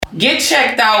get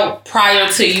checked out prior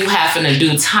to you having to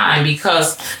do time,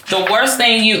 because the worst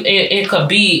thing it could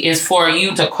be is for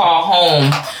you to call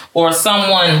home or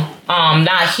someone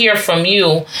not hear from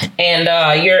you, and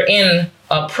you're in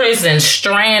a prison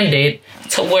stranded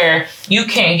to where you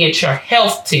can't get your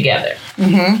health together.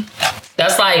 Mm-hmm.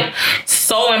 That's like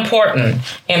so important,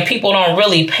 and people don't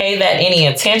really pay that any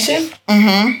attention.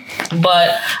 Mm-hmm.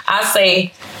 But I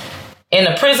say, in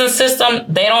the prison system,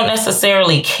 they don't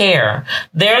necessarily care.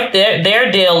 Their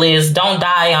deal is don't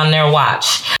die on their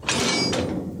watch.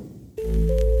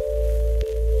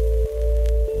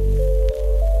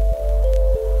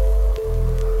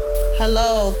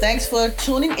 Hello, thanks for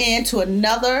tuning in to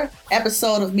another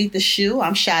episode of Meet the Shoe.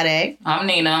 I'm Sade. I'm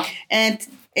Nina. And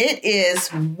it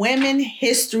is Women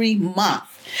History Month.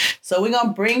 So we're going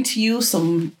to bring to you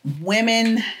some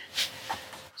women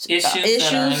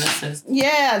issues.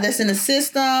 Yeah, that's in the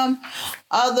system.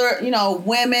 Other,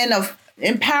 women of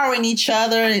empowering each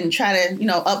other and try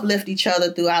to, uplift each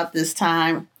other throughout this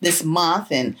time, this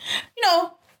month, and,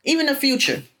 even the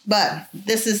future. But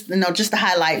this is, just to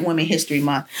highlight Women History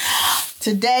Month.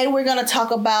 Today, we're going to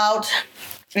talk about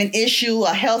an issue,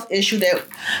 a health issue that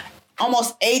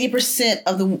almost 80%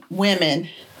 of the women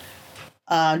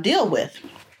deal with.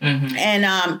 Mm-hmm.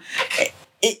 And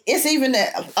it's even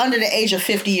under the age of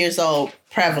 50 years old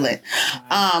prevalent.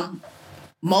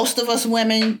 Most of us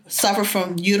women suffer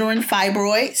from uterine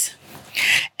fibroids.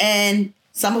 And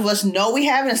some of us know we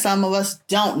have it and some of us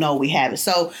don't know we have it.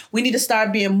 So we need to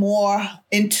start being more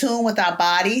in tune with our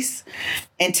bodies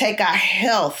and take our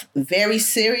health very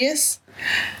serious,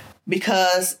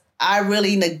 because I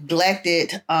really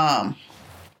neglected my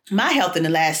health in the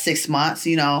last 6 months,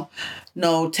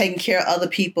 taking care of other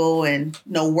people and,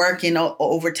 working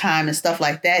overtime and stuff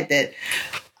like that.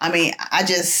 I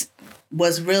just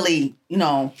was really,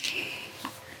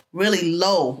 really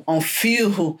low on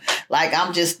fuel. Like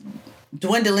I'm just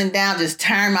dwindling down, just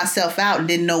tiring myself out and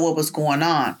didn't know what was going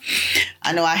on.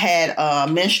 I know I had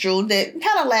menstrual that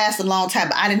kind of lasted a long time,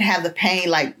 but I didn't have the pain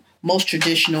like most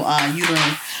traditional uterine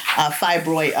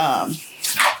fibroid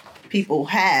people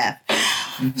have.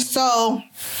 Mm-hmm. So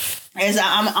as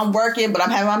I'm working, but I'm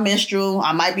having my menstrual,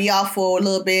 I might be off for a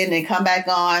little bit and then come back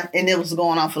on, and it was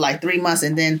going on for like 3 months.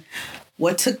 And then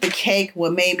what took the cake,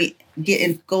 what made me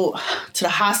go to the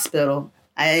hospital,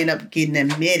 I ended up getting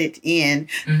admitted in.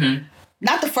 Mm-hmm.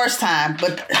 Not the first time,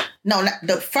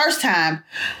 the first time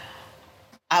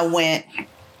I went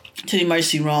to the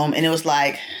emergency room, and it was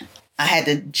like I had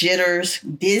the jitters,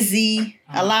 dizzy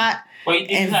a lot. Well,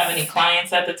 did you have any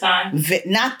clients at the time?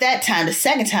 Not that time. The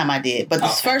second time I did. But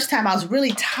this first time I was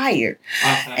really tired.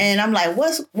 Okay. And I'm like,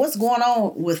 what's going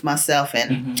on with myself?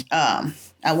 And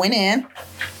I went in,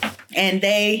 and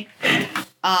they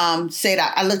said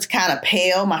I looked kind of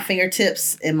pale. My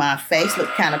fingertips and my face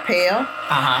looked kind of pale.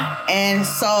 Uh-huh. And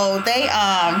so they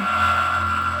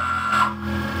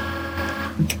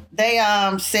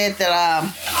said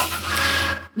that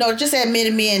just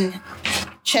admitted me and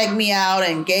checked me out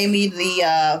and gave me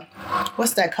the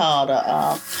what's that called?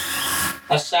 A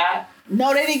shot?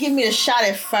 No, they didn't give me the shot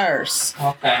at first.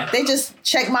 Okay. They just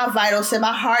checked my vitals, said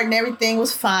my heart and everything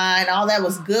was fine. All that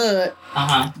was good.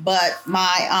 Uh-huh. But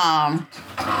my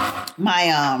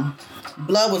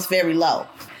blood was very low.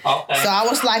 Okay. So I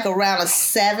was like around a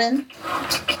 7.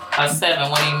 A 7,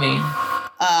 what do you mean?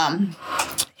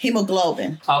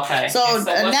 Hemoglobin. Okay. So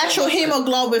a natural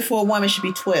hemoglobin for a woman should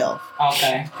be 12.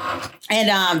 Okay.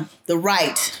 And the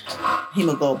right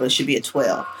hemoglobin should be a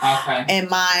 12. Okay. And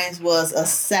mine was a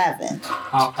 7.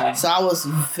 Okay. So I was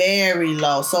very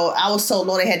low. So I was so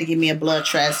low they had to give me a blood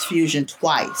transfusion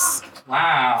twice.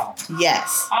 Wow.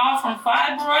 Yes. All from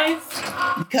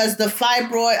fibroids? Because the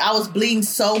fibroid, I was bleeding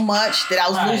so much that I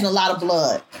was losing a lot of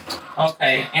blood.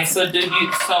 Okay. And so did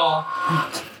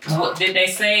they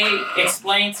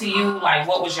explain to you, like,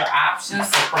 what was your options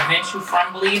to prevent you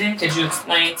from bleeding? Could you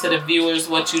explain to the viewers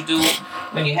what you do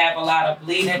when you have a lot of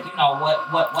bleeding?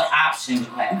 What options you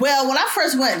have? Well, when I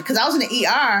first went, because I was in the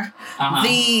ER,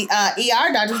 the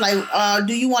ER doctor's like,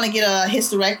 do you want to get a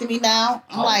hysterectomy now?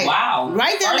 I'm like, wow.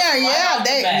 Right then there,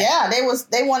 yeah.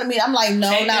 They wanted me. I'm like,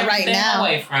 no, not right now.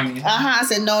 Away from you. I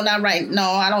said, no, not right. No,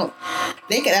 I don't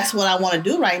think that's what I want to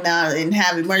do right now, and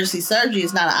have emergency surgery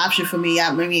is not an option for me.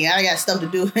 I got stuff to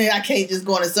do. I can't just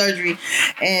go into surgery.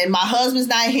 And my husband's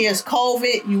not here. It's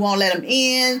COVID. You won't let him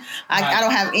in. I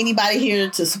don't have anybody here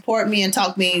to support me and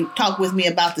talk with me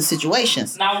about the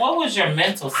situations. Now, what was your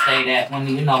mental state at when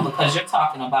because you're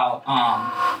talking about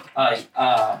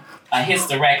a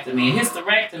hysterectomy. A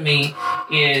hysterectomy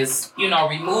is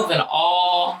removing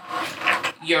all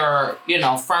your,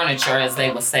 furniture, as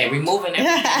they would say, removing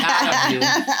everything out of you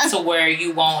to where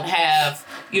you won't have,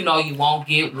 you won't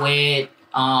get wet.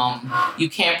 You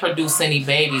can't produce any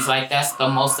babies. Like, that's the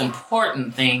most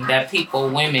important thing that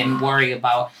women worry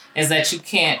about, is that you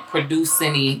can't produce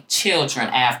any children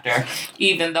after.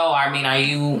 Even though, are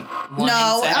you wanting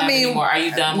to have any more? Are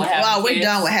you done with having kids? Well, we're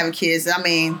done with having kids.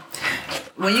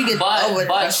 When you get over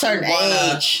a certain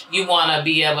age, you want to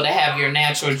be able to have your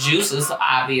natural juices,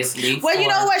 obviously. Well, you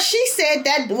know what? She said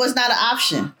that was not an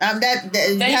option.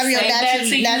 They having your natural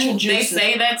juices. juices. They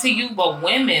say that to you, but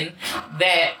women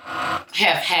that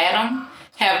have had them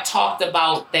have talked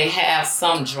about they have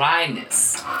some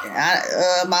dryness.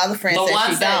 My other friend said she don't. The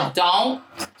ones that don't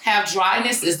have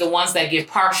dryness is the ones that get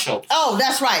partial. Oh,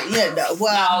 that's right. Yeah.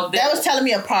 Well, that was telling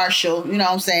me a partial. You know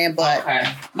what I'm saying? But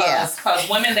okay. Because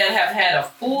women that have had a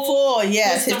full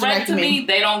hysterectomy,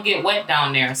 they don't get wet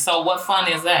down there. So what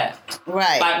fun is that?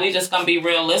 Right. Like, we just gonna be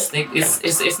realistic.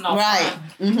 It's no fun.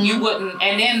 Mm-hmm. You wouldn't.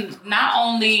 And then not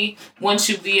only wouldn't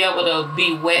you be able to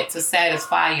be wet to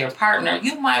satisfy your partner,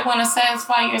 you might want to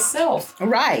satisfy yourself.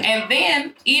 Right. And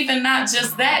then even not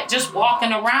just that, just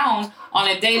walking around on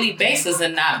a daily basis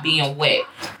and not being wet.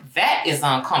 That is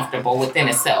uncomfortable within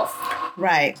itself.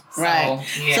 Right. Right.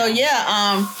 So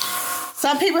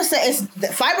some people say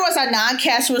fibroids are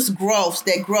non-cancerous growths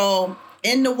that grow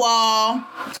in the wall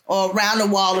or around the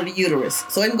wall of the uterus.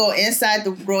 So it can grow inside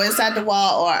the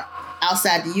wall or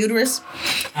outside the uterus.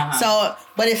 Uh-huh. So,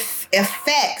 but it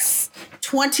affects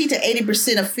 20 to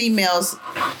 80% of females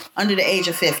under the age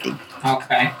of 50.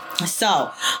 Okay. So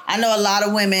I know a lot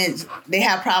of women, they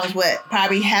have problems with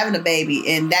probably having a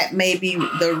baby, and that may be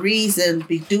the reason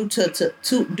due to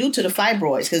the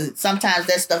fibroids, because sometimes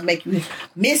that stuff make you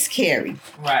miscarry.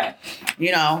 Right.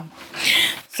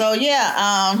 So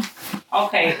yeah.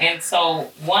 Okay, and so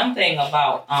one thing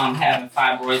about having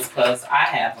fibroids, because I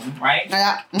have them, right?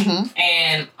 Yeah. Mm-hmm.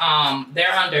 And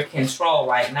they're under control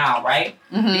right now, right?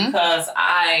 Mm-hmm. Because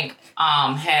I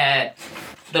had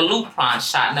the Lupron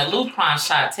shot. And the Lupron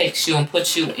shot takes you and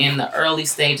puts you in the early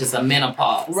stages of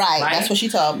menopause. Right. That's what she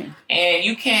told me. And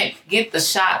you can't get the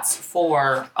shots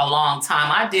for a long time.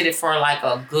 I did it for like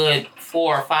a good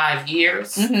 4 or 5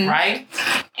 years, mm-hmm. right?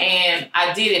 And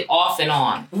I did it off and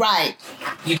on. Right.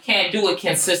 You can't do it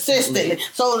consistently.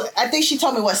 So I think she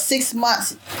told me 6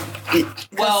 months.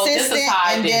 Well, this is how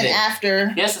I did it. And then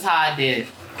after. This is how I did it.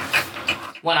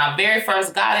 When I very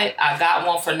first got it, I got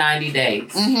one for 90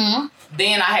 days. Mm-hmm.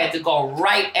 Then I had to go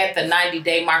right at the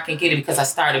 90-day mark and get it because I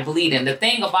started bleeding. The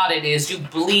thing about it is you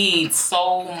bleed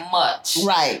so much.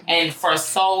 Right. And for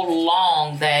so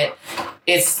long that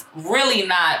it's really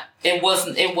not, it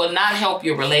will not help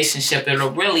your relationship.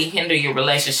 It'll really hinder your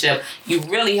relationship. You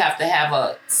really have to have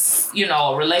a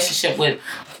relationship with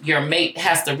your mate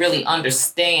has to really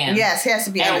understand. Yes, he has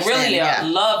to be understanding. And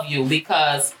really love you,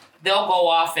 because they'll go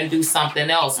off and do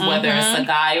something else, whether mm-hmm. it's a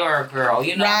guy or a girl,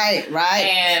 Right.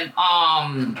 And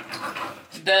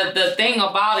the thing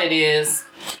about it is,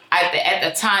 at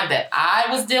the time that I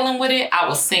was dealing with it, I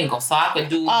was single, so I could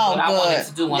do what I wanted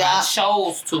to do when I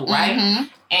chose to, right? Mm-hmm.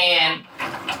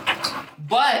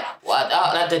 But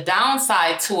the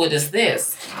downside to it is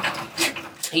this: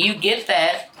 you get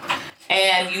that,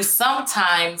 and you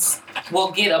sometimes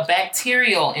will get a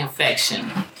bacterial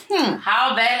infection.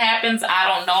 How that happens, I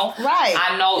don't know. Right.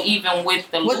 I know even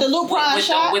with the Lupron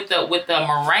shot? with the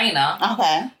Mirena.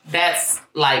 Okay. That's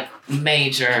like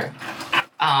major.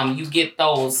 You get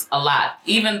those a lot.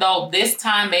 Even though this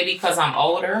time, maybe because I'm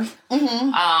older,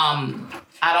 mm-hmm.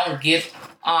 I don't get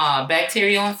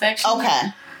bacterial infection.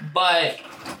 Okay. But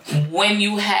when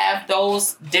you have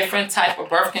those different type of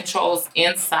birth controls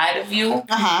inside of you,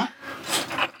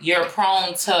 you're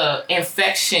prone to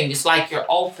infection. It's like you're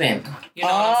open. You know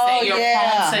what I'm saying? You're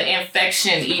prone to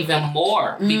infection even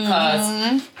more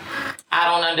because I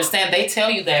don't understand. They tell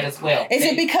you that as well. Is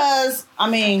it because,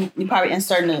 you probably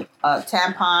inserting a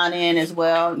tampon in as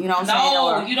well? You know what I'm saying?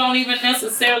 No, you don't even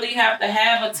necessarily have to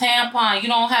have a tampon. You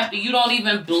don't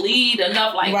even bleed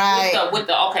enough. Like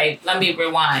okay, let me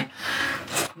rewind.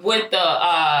 With the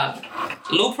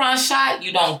Lupron shot,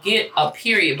 you don't get a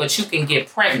period, but you can get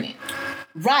pregnant.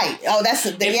 Right. Oh, that's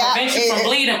the thing. It prevents you from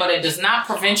bleeding, but it does not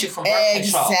prevent you from birth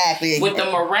control. Exactly. With the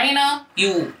Mirena,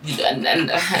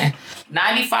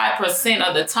 95%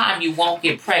 of the time you won't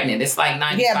get pregnant. It's like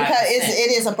 95%. Yeah, because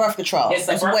it is a birth control. It's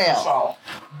a birth control.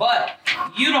 But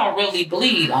you don't really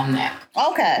bleed on that.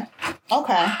 Okay.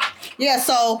 Yeah,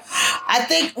 so I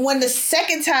think when the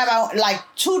second time,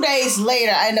 2 days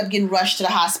later, I ended up getting rushed to the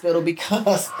hospital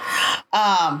because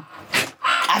I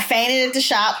I fainted at the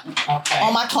shop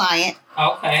on my client.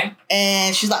 Okay.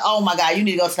 And she's like, oh my God, you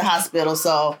need to go to the hospital.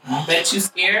 So I bet you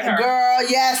scared her. Girl,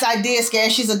 yes, I did scare her.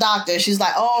 She's a doctor. She's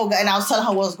like, oh, God. And I was telling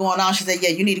her what was going on. She said, yeah,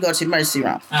 you need to go to the emergency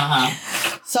room.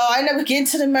 So I ended up getting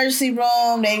to the emergency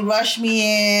room. They rushed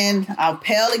me in. I'm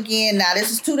pale again. Now, this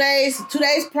is 2 days. 2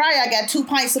 days prior, I got 2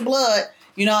 pints of blood.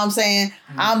 You know what I'm saying?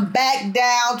 Mm-hmm. I'm back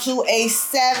down to a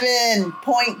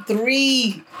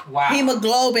 7.3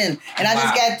 hemoglobin. And I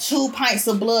just got 2 pints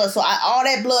of blood. So all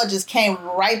that blood just came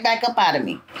right back up out of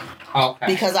me. Okay.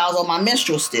 Because I was on my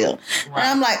menstrual still. Right. And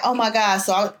I'm like, oh my God.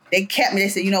 So they kept me. They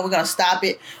said, we're going to stop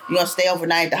it. You're going to stay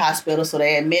overnight at the hospital. So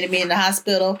they admitted me in the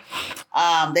hospital.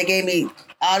 They gave me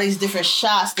all these different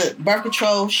shots, the birth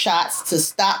control shots to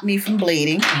stop me from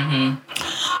bleeding,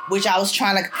 which I was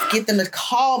trying to get them to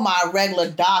call my regular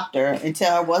doctor and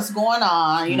tell her what's going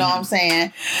on. You know what I'm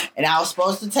saying? And I was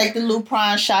supposed to take the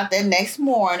Lupron shot that next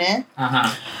morning.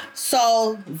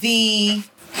 So the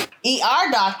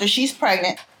ER doctor, she's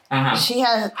pregnant. She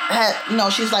had,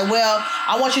 she's like, well,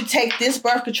 I want you to take this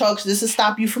birth control because this will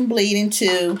stop you from bleeding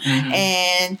too.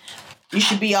 And you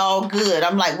should be all good.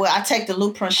 I'm like, well, I take the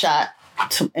Lupron shot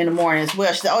in the morning as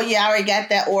well. She said, oh yeah, I already got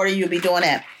that order. You'll be doing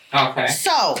that. Okay.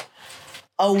 So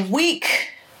a week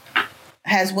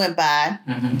has went by.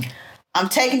 I'm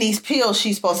taking these pills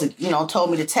she's supposed to,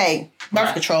 told me to take,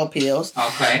 birth control pills.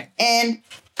 Okay. And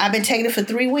I've been taking it for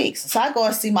 3 weeks. So I go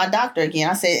and see my doctor again.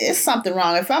 I said, it's something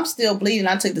wrong. If I'm still bleeding,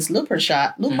 I took this Lupron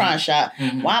shot.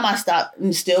 Why am I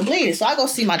still bleeding? So I go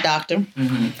see my doctor.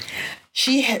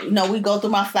 She, we go through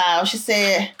my file. She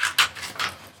said,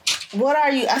 what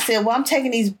are you? I said, well, I'm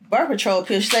taking these birth control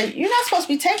pills. She said, you're not supposed to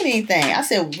be taking anything. I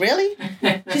said, really?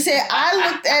 She said,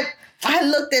 I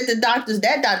looked at the doctors.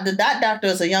 That doctor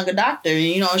is a younger doctor.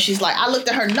 And, she's like, I looked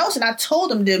at her notes and I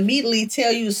told them to immediately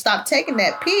tell you to stop taking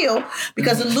that pill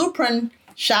because the Lupron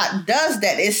shot does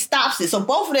that. It stops it. So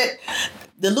both of that,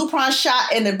 the Lupron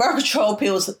shot and the birth control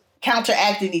pills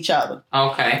counteracting each other.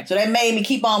 Okay. So that made me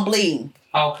keep on bleeding.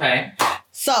 Okay.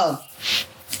 So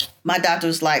my doctor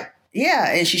was like, yeah,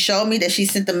 and she showed me that she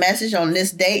sent the message on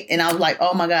this date, and I was like,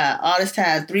 oh my God, all this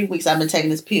time, 3 weeks I've been taking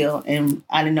this pill, and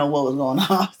I didn't know what was going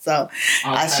on. So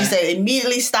she said,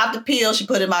 immediately stop the pill. She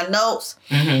put in my notes,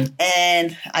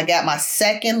 and I got my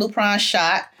second Lupron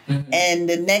shot, and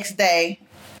the next day,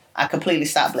 I completely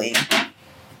stopped bleeding.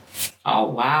 Oh,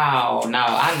 wow. Now,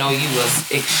 I know you was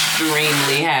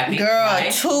extremely happy. Girl,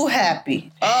 right? Too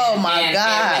happy. Oh, my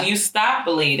God. And when you stop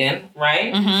bleeding,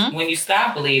 right? When you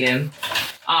stop bleeding,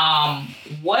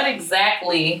 what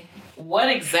exactly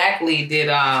did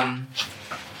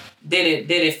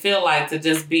it feel like to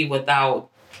just be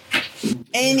without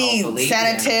any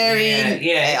sanitary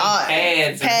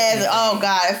pads? Oh,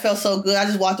 God, it felt so good. I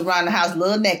just walked around the house a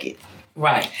little naked.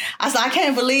 Right. I said, I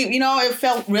can't believe, it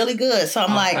felt really good. So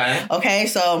I'm like, okay,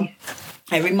 so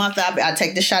every month I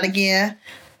take the shot again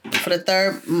for the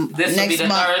third This will be the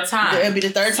third time. It'll be the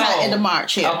third time into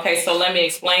March. Yeah. Okay, so let me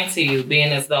explain to you,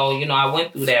 being as though, I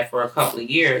went through that for a couple of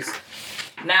years.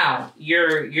 Now,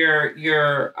 you're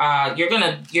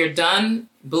done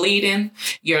bleeding.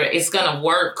 It's gonna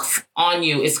work on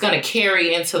you. It's gonna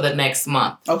carry into the next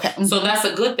month. Okay. So that's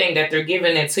a good thing that they're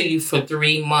giving it to you for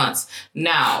 3 months.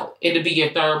 Now, it'll be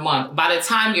your third month. By the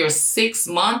time you're 6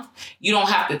 months, you don't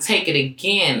have to take it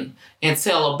again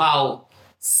until about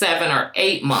 7 or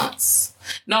 8 months.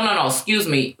 No, excuse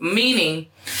me. Meaning,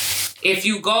 if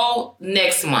you go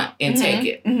next month and take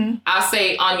it, I'll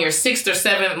say on your 6th or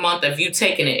 7th month of you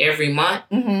taking it every month,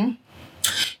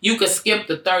 you could skip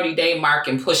the 30-day mark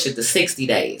and push it to 60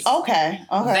 days. Okay.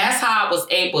 That's how I was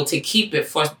able to keep it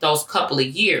for those couple of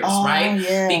years, right?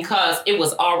 Yeah. Because it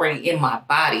was already in my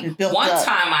body. One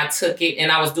time I took it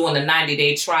and I was doing the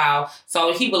 90-day trial,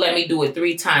 so he would let me do it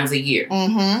 3 times a year.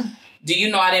 Do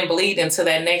you know I didn't bleed until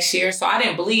that next year? So I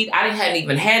didn't bleed. I hadn't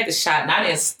even had the shot, and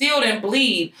I still didn't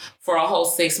bleed for a whole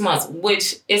 6 months,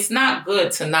 which it's not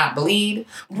good to not bleed.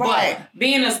 Right. But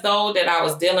being as though that I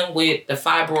was dealing with the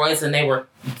fibroids and they were,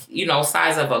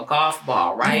 size of a golf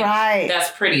ball, right? Right.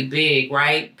 That's pretty big,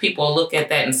 right? People look at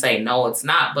that and say, no, it's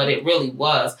not, but it really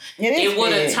was. It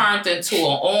would have turned into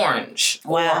an orange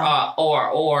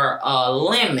or a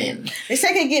lemon. They say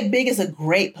it can get big as a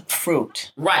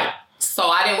grapefruit. Right. So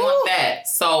I didn't want that.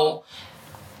 So,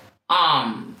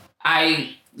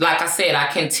 I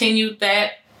continued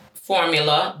that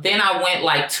formula. Then I went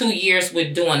like 2 years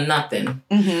with doing nothing.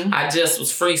 I just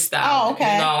was freestyling. Oh,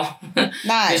 okay.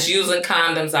 Nice. Just using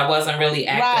condoms. I wasn't really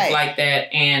active like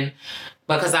that. And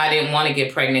because I didn't want to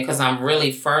get pregnant because I'm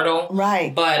really fertile.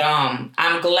 Right. But I'm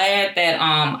glad that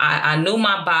I knew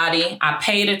my body. I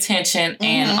paid attention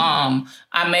and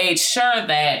I made sure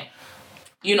that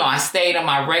I stayed on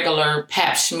my regular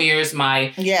pap smears,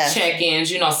 my check-ins.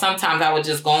 Sometimes I would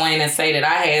just go in and say that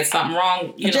I had something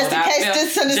wrong. Just in case,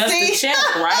 just to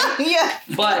check, right? Yeah.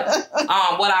 But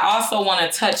what I also want to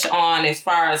touch on, as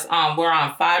far as we're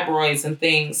on fibroids and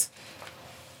things.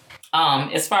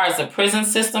 As far as the prison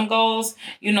system goes,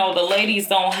 the ladies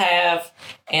don't have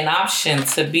an option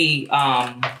to be,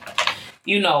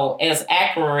 as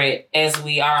accurate as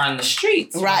we are on the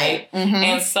streets, right? Mm-hmm.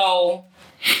 And so,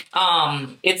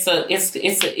 it's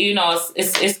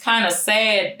kind of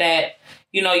sad that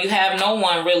you have no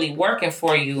one really working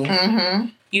for you. Mm-hmm.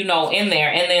 In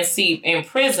there. And then see, in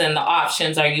prison, the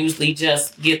options are usually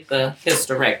just get the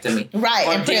hysterectomy. Right.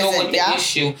 Or deal with the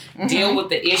issue. Mm-hmm. Deal with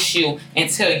the issue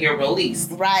until you're released.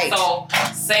 Right. So,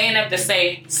 saying that to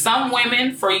say, some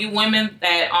women, for you women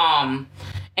that,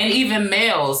 and even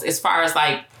males, as far as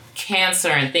like cancer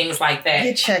and things like that.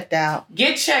 Get checked out.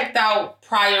 Get checked out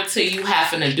prior to you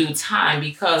having to do time,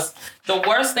 because the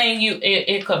worst thing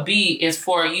it could be is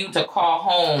for you to call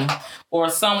home or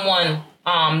someone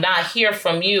not hear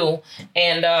from you,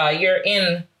 and you're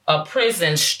in a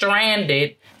prison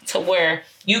stranded to where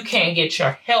you can't get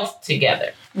your health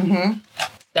together. Mm-hmm.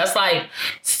 That's like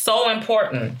so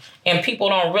important, and people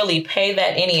don't really pay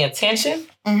that any attention.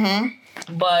 Mm-hmm.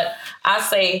 But I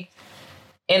say,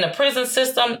 in the prison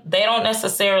system, they don't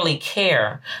necessarily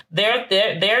care. Their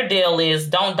deal is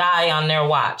don't die on their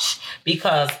watch,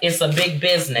 because it's a big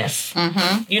business.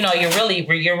 Mm-hmm.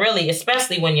 You're really,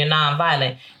 especially when you're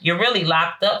nonviolent, you're really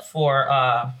locked up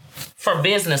for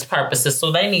business purposes.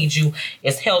 So they need you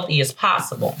as healthy as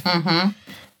possible. Mm-hmm.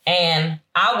 And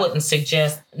I wouldn't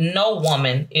suggest no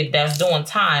woman that's doing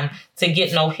time to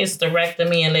get no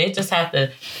hysterectomy, and they just have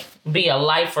to be a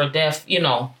life or death,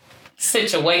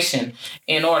 situation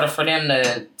in order for them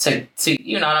to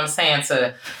you know what I'm saying,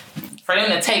 for them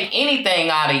to take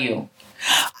anything out of you.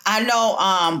 I know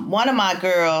one of my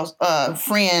girls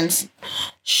friends,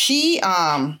 she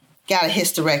got a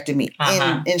hysterectomy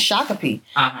in Shakopee.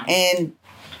 And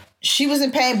she was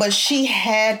in pain, but she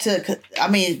had to,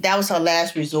 that was her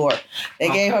last resort. They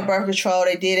gave her birth control.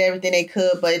 They did everything they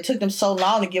could, but it took them so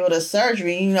long to give her the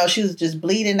surgery. She was just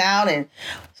bleeding out and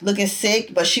looking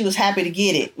sick, but she was happy to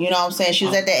get it. You know what I'm saying? She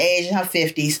was at that age in her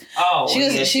 50s. Oh,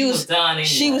 she was done anyway.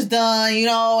 She was done,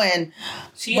 and...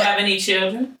 She have any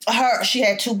children? She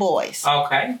had 2 boys.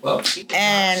 Okay. Well, she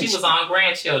was on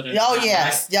grandchildren. Oh,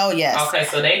 yes. Right? Oh, yes. Okay,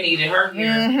 so they needed her here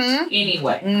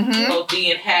anyway. Mm-hmm. So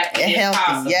being happy and healthy,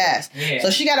 possible. Yes. Yeah. So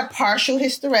she got a partial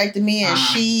hysterectomy, and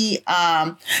she,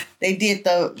 they did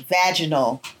the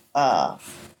vaginal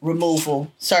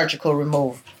removal, surgical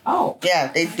removal. Oh.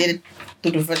 Yeah, they did it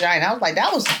through the vagina. I was like,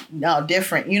 that was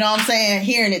different. You know what I'm saying?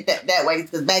 Hearing it that way,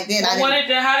 because back then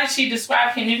how did she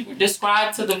describe? Can you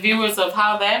describe to the viewers of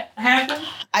how that happened?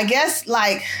 I guess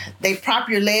like they prop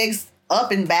your legs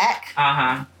up and back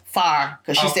far,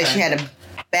 because she said she had a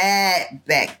bad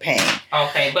back pain.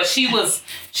 Okay, but she was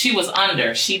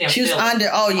under. She didn't. She was under.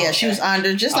 Oh yeah, okay. She was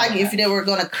under. Just like if they were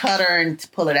gonna cut her and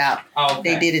pull it out. Okay.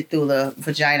 They did it through the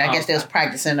vagina. I guess they was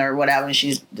practicing or whatever, and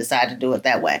she decided to do it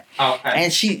that way. Okay.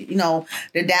 And she, the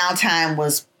downtime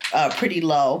was pretty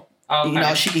low.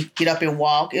 Okay. She could get up and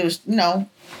walk. It was,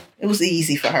 it was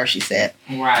easy for her. She said.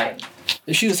 Right.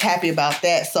 She was happy about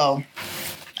that. So,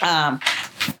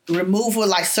 removal,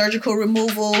 like surgical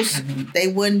removals, they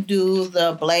wouldn't do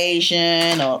the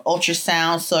ablation or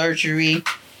ultrasound surgery.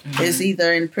 It's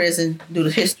either in prison, do the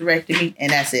hysterectomy,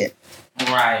 and that's it.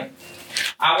 Right.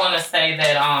 I want to say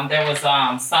that there was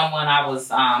someone I was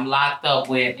locked up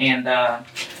with, and the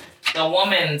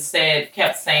woman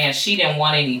kept saying she didn't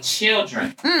want any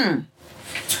children.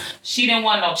 She didn't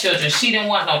want no children. She didn't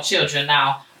want no children.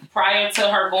 Now, prior to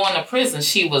her going to prison,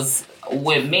 she was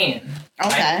with men.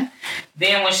 Okay. Right?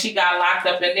 Then when she got locked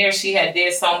up in there, she had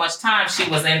did so much time, she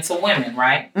was into women,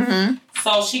 right? Mm-hmm.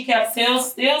 So she kept still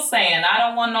saying, I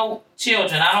don't want no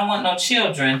children. I don't want no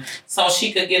children. So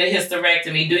she could get a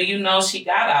hysterectomy. Do you know she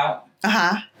got out?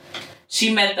 Uh-huh.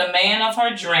 She met the man of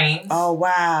her dreams. Oh,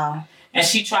 wow. And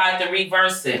she tried to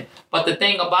reverse it. But the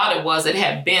thing about it was it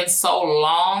had been so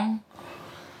long.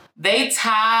 They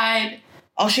tied...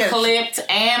 clipped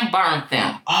and burnt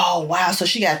them. Oh, wow. So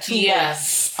she got 2.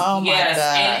 Yes. Oh, my God.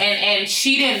 And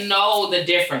she didn't know the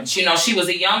difference. She was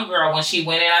a young girl when she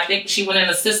went in. I think she went in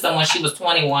the system when she was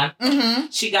 21. Mm-hmm.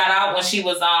 She got out when she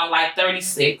was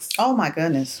 36. Oh, my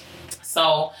goodness.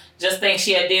 So just think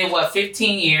she had did,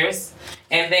 15 years.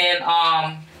 And then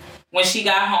when she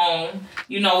got home,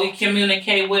 we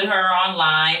communicate with her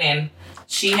online. And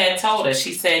she had told us,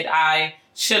 she said,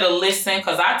 should have listened,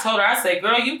 because I told her, I said,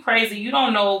 girl, you crazy. You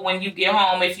don't know when you get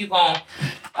home if you going to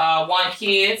want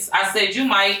kids. I said, you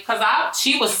might, because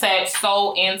she was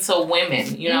so into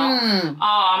women, you know.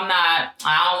 I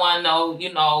don't want no,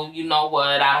 you know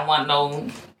what, I don't want no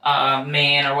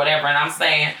man or whatever. And I'm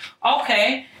saying,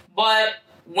 okay, but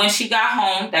when she got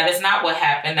home, that is not what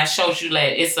happened. That shows you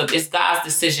that it's God's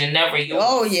decision, never yours.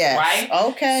 Oh, yes. Right?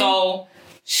 Okay. So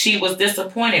she was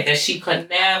disappointed that she could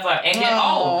never.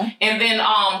 And then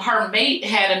her mate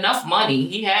had enough money.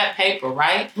 He had paper,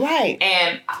 right? Right.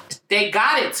 And they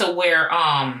got it to where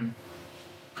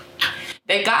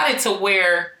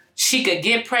she could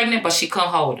get pregnant, but she couldn't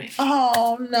hold it.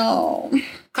 Oh, no.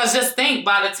 Because just think,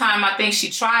 by the time I think she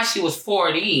tried, she was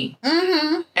 40.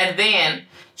 Mm-hmm. And then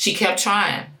she kept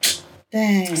trying.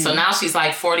 Dang. So now she's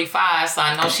like 45, so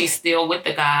I know she's still with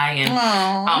the guy,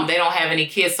 and they don't have any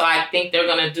kids, so I think they're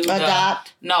going to do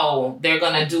adopt. They're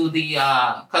going to do the,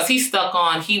 because he's stuck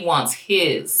on, he wants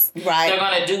his. Right. They're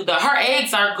going to do her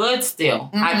eggs are good still.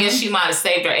 Mm-hmm. I guess she might have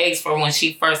saved her eggs for when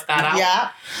she first got out. Yeah.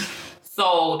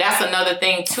 So that's another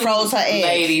thing too, froze her eggs.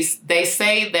 Ladies. They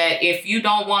say that if you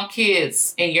don't want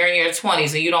kids and you're in your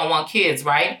 20s and you don't want kids,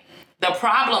 right? The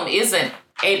problem isn't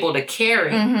able to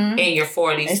carry in your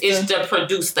 40s. It's to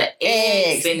produce the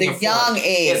eggs in your 40s. Young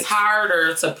eggs. It's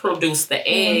harder to produce the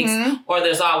eggs, or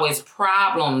there's always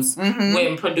problems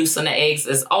when producing the eggs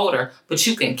as older. But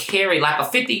you can carry, like a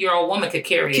 50-year-old woman could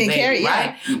carry a baby,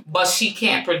 right? But she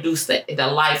can't produce the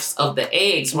lives of the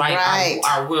eggs, right?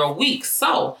 Are real weak.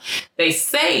 So they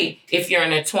say if you're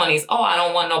in your 20s, I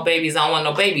don't want no babies,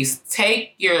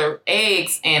 take your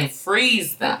eggs and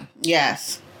freeze them.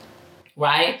 Yes.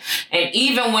 Right? And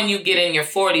even when you get in your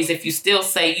 40s, if you still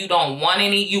say you don't want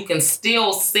any, you can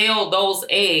still sell those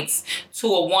eggs to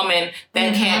a woman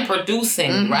that can't produce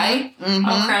any, right?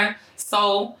 Okay.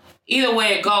 So either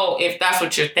way it go, if that's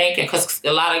what you're thinking, because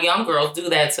a lot of young girls do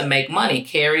that to make money,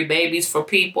 carry babies for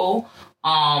people,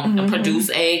 and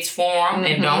produce eggs for them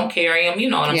and don't carry them, you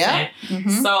know what I'm saying?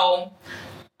 So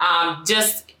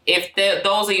just if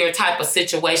those are your type of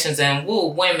situations, and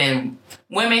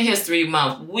Women History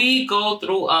Month, we go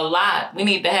through a lot. We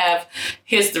need to have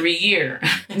History Year.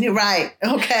 You're right.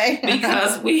 Okay.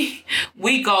 Because we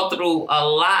go through a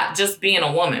lot just being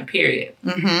a woman, period.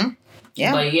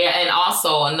 Yeah. But yeah, and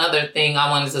also another thing I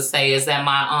wanted to say is that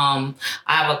I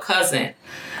have a cousin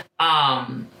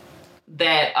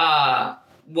that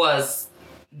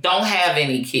don't have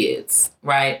any kids,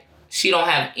 right? She don't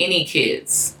have any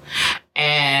kids.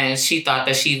 And she thought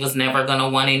that she was never going to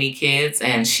want any kids.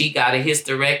 And she got a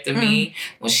hysterectomy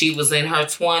when she was in her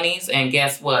 20s. And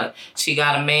guess what? She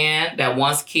got a man that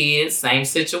wants kids. Same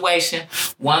situation.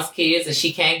 Wants kids. And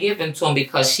she can't give them to him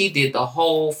because she did the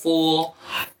whole full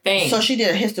thing. So she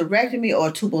did a hysterectomy or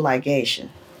a tubal ligation?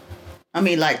 I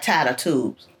mean, like tied her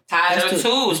tubes. Tied her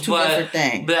tubes. Two different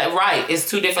things. But, right. It's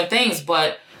two different things.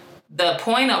 But the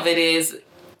point of it is,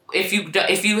 if you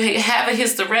have a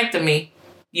hysterectomy,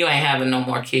 you ain't having no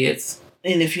more kids.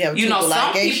 And if you have tubal some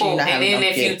ligation, people, you're not having and then no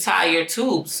if kids. you tie your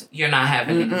tubes, you're not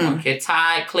having any more kids.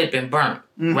 Tie, clip, and burn.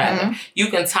 Rather, you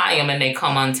can tie them and they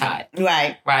come untied.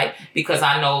 Right. Because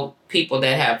I know people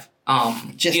that have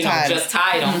just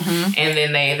tied them, and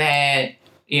then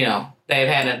they've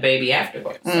had a baby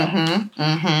afterwards.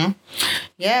 So.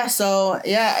 Yeah. So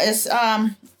it's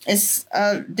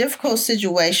a difficult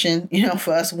situation,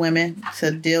 for us women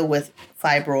to deal with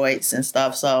fibroids and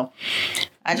stuff. So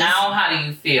now, how do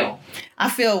you feel? I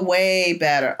feel way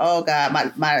better. Oh God,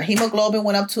 my hemoglobin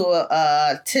went up to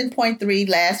a 10.3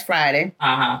 last Friday.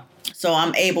 So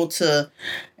I'm able to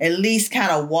at least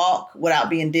kind of walk without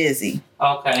being dizzy.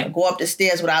 Okay. Go up the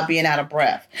stairs without being out of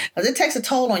breath. Because it takes a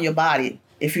toll on your body.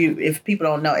 If people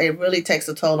don't know, it really takes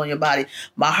a toll on your body.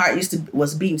 My heart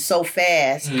was beating so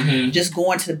fast, just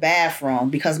going to the bathroom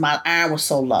because my iron was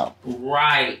so low.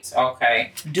 Right.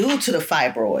 Okay. Due to the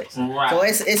fibroids. Right. So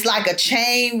it's like a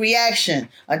chain reaction,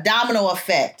 a domino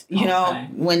effect. You know,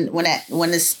 when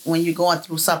you're going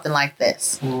through something like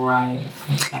this. Right.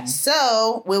 Okay.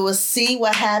 So we will see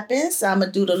what happens. I'm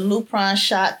gonna do the Lupron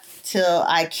shot till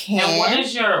I can. And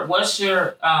what's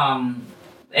your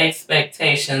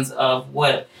expectations of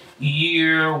what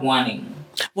you're wanting?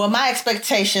 Well, my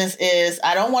expectations is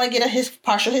I don't want to get a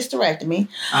partial hysterectomy.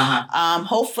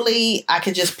 Hopefully, I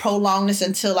could just prolong this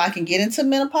until I can get into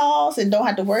menopause and don't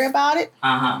have to worry about it.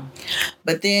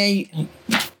 But then,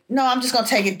 I'm just going to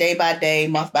take it day by day,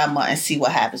 month by month, and see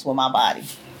what happens with my body.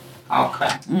 Okay.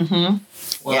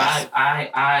 Well, yes.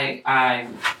 I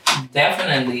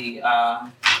definitely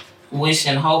wish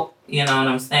and hope, you know what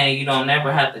I'm saying, you don't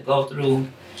never have to go through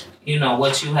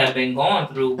what you have been going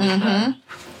through with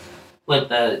with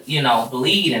the,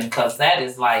 bleeding, because that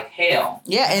is like hell.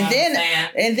 Yeah, You know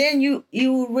and then you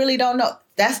really don't know.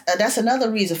 That's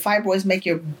another reason fibroids make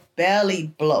your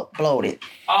belly bloated.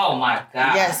 Oh my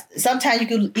God. Yes, sometimes you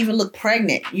can even look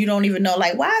pregnant. You don't even know,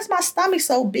 like, why is my stomach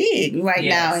so big right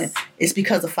now? And it's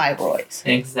because of fibroids.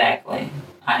 Exactly.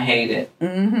 I hate it.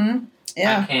 Mm-hmm.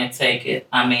 Yeah. I can't take it.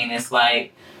 I mean, it's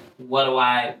like, what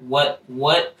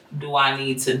do I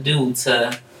need to do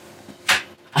to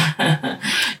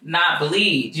not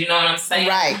bleed? You know what I'm saying?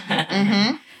 Right.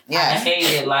 Mm-hmm. Yeah. I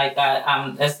hate it. Like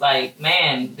I'm. It's like,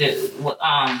 man.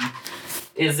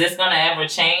 Is this gonna ever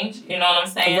change? You know what I'm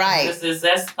saying? Right. Is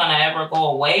this gonna ever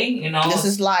go away? You know. This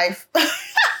is life.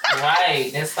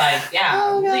 Right. It's like,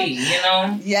 please,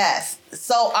 Yes.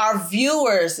 So our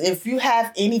viewers, if you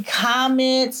have any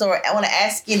comments or want to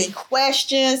ask any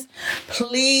questions,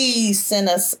 please send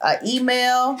us an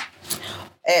email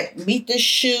at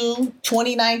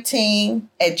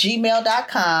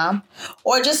meettheshoe2019@gmail.com,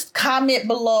 or just comment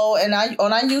below on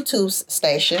our YouTube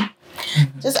station.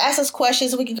 Mm-hmm. Just ask us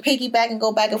questions. We can piggyback and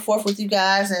go back and forth with you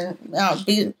guys, and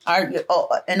be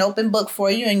an open book for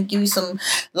you and give you some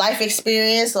life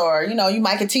experience, or you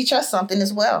might could teach us something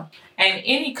as well. And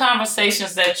any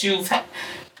conversations that you've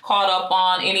caught up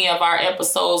on, any of our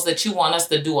episodes that you want us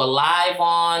to do a live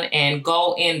on and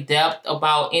go in depth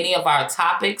about any of our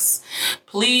topics,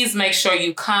 please make sure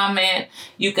you comment.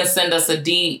 You can send us a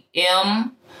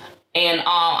DM and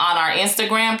on our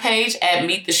Instagram page at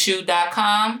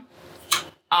meettheshoe.com.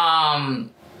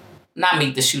 Not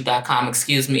meettheshoe.com,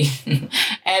 excuse me.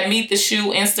 At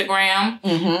meettheshoe Instagram,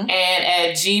 and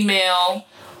at Gmail,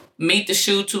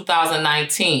 meettheshoe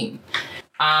 2019.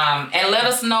 And let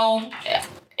us know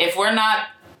if we're not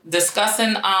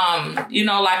discussing, like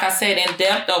I said, in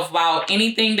depth about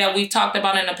anything that we've talked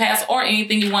about in the past, or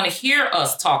anything you want to hear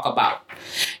us talk about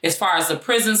as far as the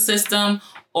prison system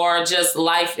or just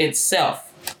life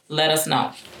itself. Let us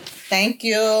know. Thank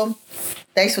you.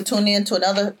 Thanks for tuning in to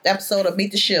another episode of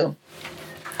Meet the Shoe.